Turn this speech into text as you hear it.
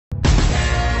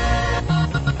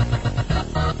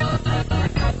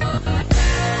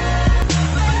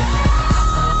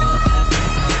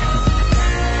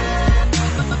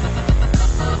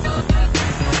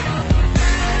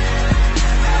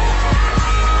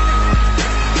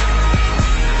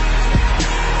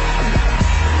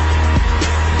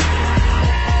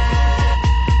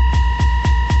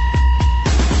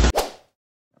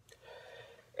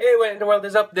world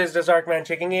is up? This is the Zarkman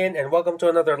checking in, and welcome to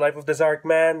another Life of the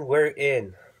Zarkman. We're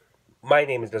in. My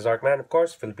name is the Zarkman, of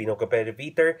course, Filipino competitive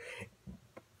eater.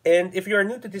 And if you are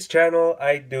new to this channel,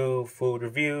 I do food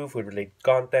review, food-related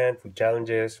content, food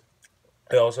challenges.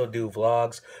 I also do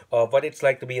vlogs of what it's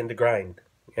like to be in the grind.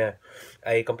 Yeah,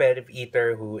 a competitive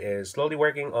eater who is slowly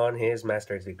working on his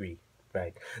master's degree.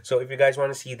 Right. So if you guys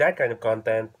want to see that kind of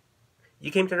content, you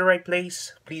came to the right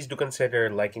place. Please do consider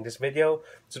liking this video,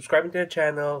 subscribing to the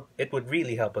channel. It would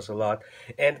really help us a lot.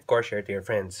 And of course, share it to your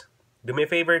friends. Do me a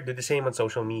favor, do the same on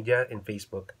social media and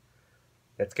Facebook.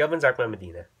 That's Kelvin, Zarkman,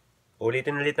 Medina.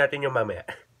 Ulitin natin yung mamaya.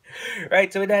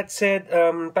 Right, so with that said,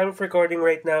 time of recording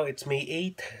right now, it's May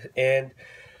 8th. And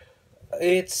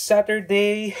it's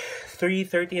Saturday,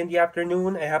 3:30 in the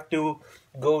afternoon. I have to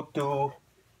go to...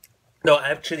 No,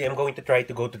 actually, I'm going to try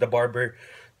to go to the barber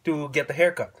to get a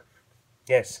haircut.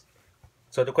 Yes.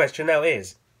 So the question now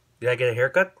is, did I get a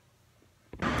haircut?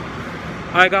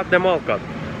 I got them all cut.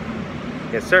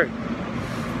 Yes, sir.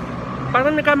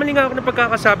 Parang nagkamali nga ako ng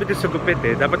pagkakasabi doon sa gupit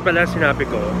eh. Dapat pala sinabi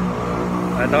ko,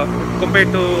 ano,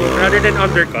 compared to, rather than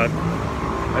undercut,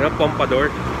 ano, pompadour.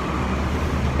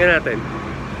 Yan natin.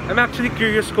 I'm actually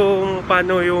curious kung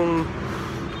paano yung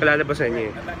kalalabasan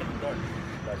niya eh.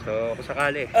 So, kung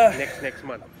sakali, next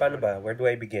month. Paano ba? Where do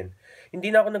I begin? Hindi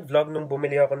na ako nag-vlog nung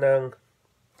bumili ako ng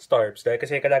Starbucks dahil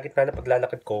kasi kalagitnaan na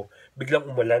paglalakad ko, biglang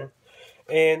umulan.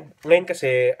 And ngayon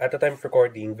kasi, at the time of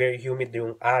recording, very humid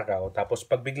yung araw. Tapos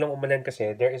pag biglang umulan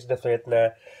kasi, there is the threat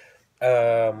na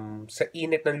sa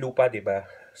init ng lupa, diba?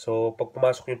 So pag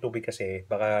pumasok yung tubig kasi,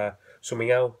 baka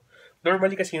sumingaw.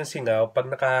 Normally kasi yung singaw, pag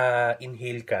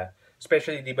naka-inhale ka,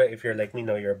 especially diba if you're like me,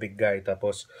 no, you're a big guy,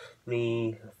 tapos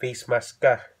may face mask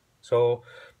ka. So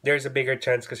there's a bigger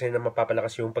chance kasi na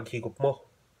mapapalakas yung paghigop mo.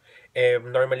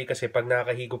 Normally kasi pag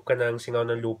nakakahigop ka ng singaw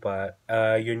ng lupa,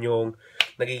 yun yung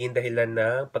nagiging dahilan na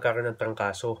pagkakaroon ng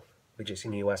trangkaso, which is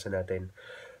iniiwasan natin.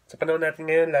 Sa panahon natin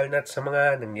ngayon, lalo na sa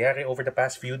mga nangyari over the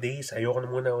past few days, ayoko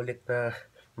na muna ulit na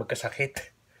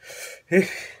magkasakit.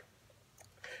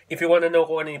 If you wanna know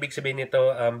kung ano ibig sabihin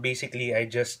nito, basically, I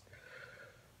just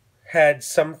had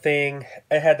something,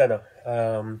 I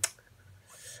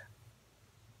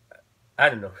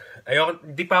don't know.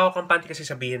 Di pa ako kampante kasi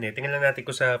sabihin eh. Tingnan lang natin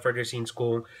ko sa further scenes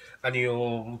kung ano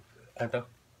yung,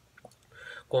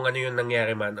 kung ano yung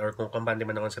nangyari man or kung kampante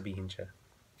man akong sabihin siya.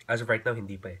 As of right now,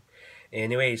 hindi pa eh.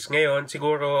 Anyways, ngayon,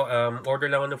 siguro, order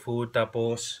lang ako ng food,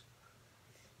 tapos,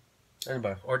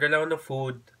 order lang ako ng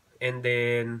food, and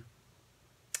then,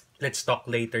 let's talk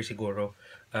later siguro.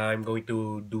 I'm going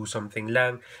to do something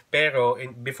lang. Pero,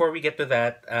 before we get to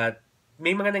that,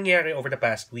 may mga nangyari over the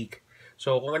past week.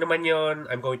 So, kung ano man yun,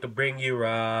 I'm going to bring you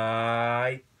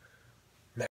right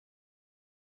now.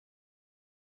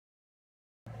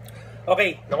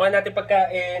 Okay, nakuha natin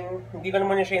pagkain. Hindi ko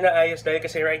naman siya inaayos dahil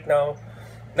kasi right now,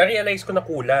 na-realize ko na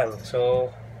kulang. So,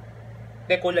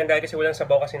 hindi kulang dahil kasi walang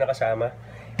sabaw kasi nakasama.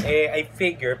 I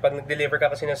figure, pag nag-deliver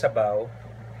ka kasi ng sabaw,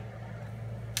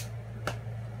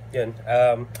 yun,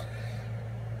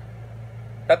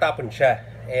 tatapon siya.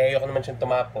 Ayoko naman siyang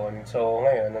tumapon. So,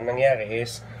 ngayon, ang nangyari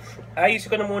is, ayusin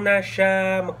ko na muna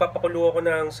siya, magpapakulo ako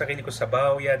ng sarili ko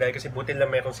sabaw. Dahil kasi buti lang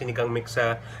mayroong sinigang mix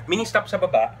sa mini stop sa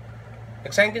baba.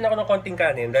 Nagsayang din ako ng konting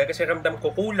kanin dahil kasi ramdam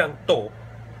ko kulang to.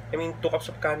 I mean, 2 cups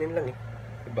of kanin lang eh.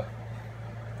 Diba?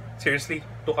 Seriously,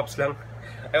 2 cups lang.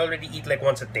 I already eat like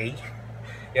once a day.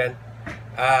 Yan.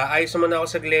 Ayos naman ako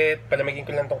saglit, palamigin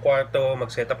ko lang tong kwarto,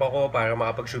 mag-set up ako para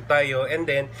makapag-shoot tayo, and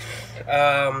then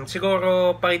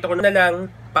siguro pakita ko na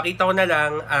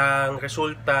lang ang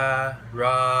resulta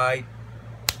right.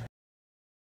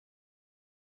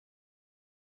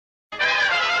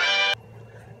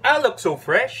 I look so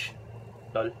fresh.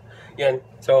 Lol. Yan.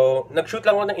 So, nag-shoot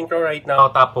lang ako ng intro right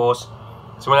now, tapos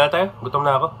simulan na tayo. Gutom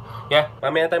na ako. Yeah,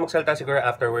 mamaya tayo magsalita siguro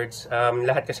afterwards.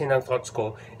 Lahat kasi ng thoughts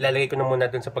ko, ilalagay ko na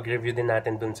muna dun sa pag-review din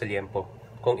natin dun sa Liempo.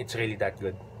 Kung it's really that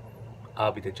good.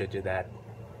 I'll be the judge of that.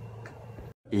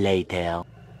 Later.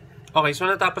 Okay, so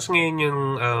natapos ngayon yung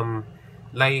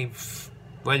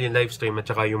yung live stream at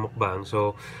saka yung mukbang.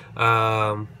 So,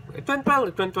 it went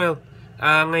well.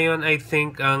 Ngayon, I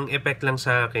think, ang effect lang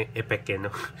sa akin,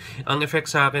 ang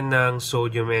effect sa akin ng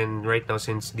sodium, and right now,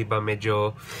 since, di ba,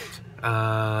 medyo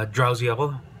drowsy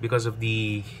ako because of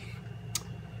the,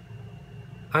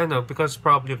 I don't know, because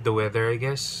probably of the weather, I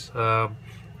guess.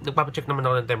 Nagpapacheck naman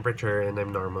ako ng temperature and I'm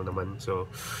normal naman. So,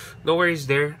 no worries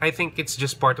there. I think it's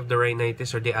just part of the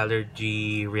rhinitis or the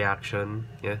allergy reaction.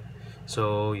 Yeah.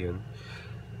 So, yun.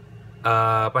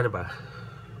 Paano ba?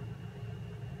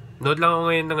 Nood lang ako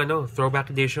ngayon ng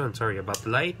throwback edition. Sorry about the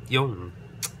light. Yung.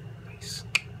 Nice.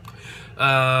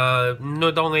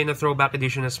 Nood ako ngayon na throwback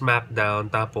edition na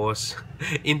SmackDown. Tapos,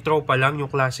 intro pa lang,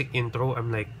 yung classic intro. I'm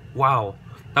like, wow.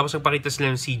 Tapos, nagpakita sila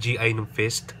ng CGI ng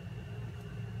fist.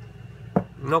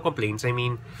 No complaints. I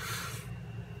mean,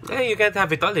 you can't have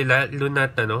it all eh. Lalo na,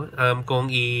 kung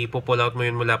ipo-pull out mo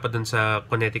yun mula pa dun sa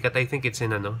Connecticut, I think it's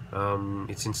in,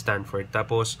 it's in Stanford.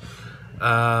 Tapos,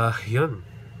 yun.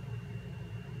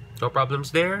 No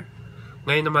problems there.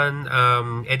 Ngayon naman,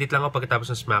 edit lang ako pagkatapos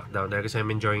ng SmackDown kasi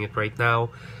I'm enjoying it right now.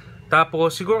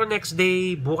 Tapos, siguro next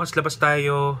day, bukas labas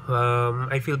tayo.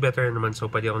 I feel better naman, so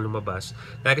pwede akong lumabas.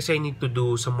 Kasi I need to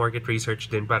do some market research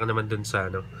din para naman dun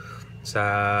sa, dun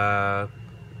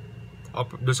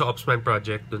sa Opsman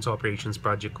project, dun sa operations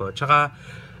project ko. Tsaka,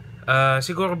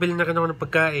 siguro bilhin na rin ako ng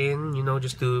pagkain,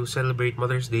 just to celebrate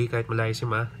Mother's Day kahit malayo si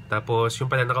Ma. Tapos,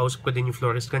 yung pala, nakausap ko din yung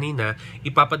florist kanina,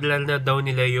 ipapadala na daw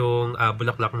nila yung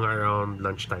bulaklak mo around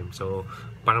lunchtime. So,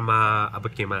 para maabot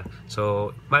kay Ma.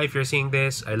 So, Ma, if you're seeing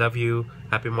this, I love you.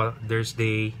 Happy Mother's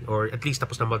Day, or at least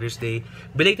tapos na Mother's Day.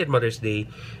 Belated Mother's Day.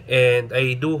 And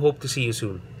I do hope to see you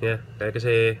soon. Yeah,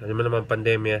 kasi, alam mo naman,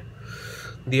 pandemya.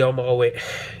 Hindi ako makauwi.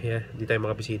 Yeah, hindi tayo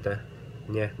makabisita.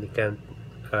 Yeah, hindi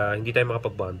tayo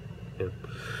makapag-bond. Yeah.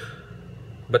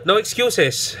 But no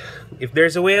excuses. If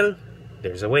there's a will,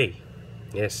 there's a way.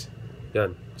 Yes.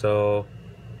 Yun. So,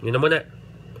 yun na muna.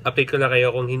 Update ko na kayo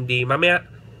kung hindi mamaya.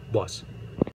 Boss.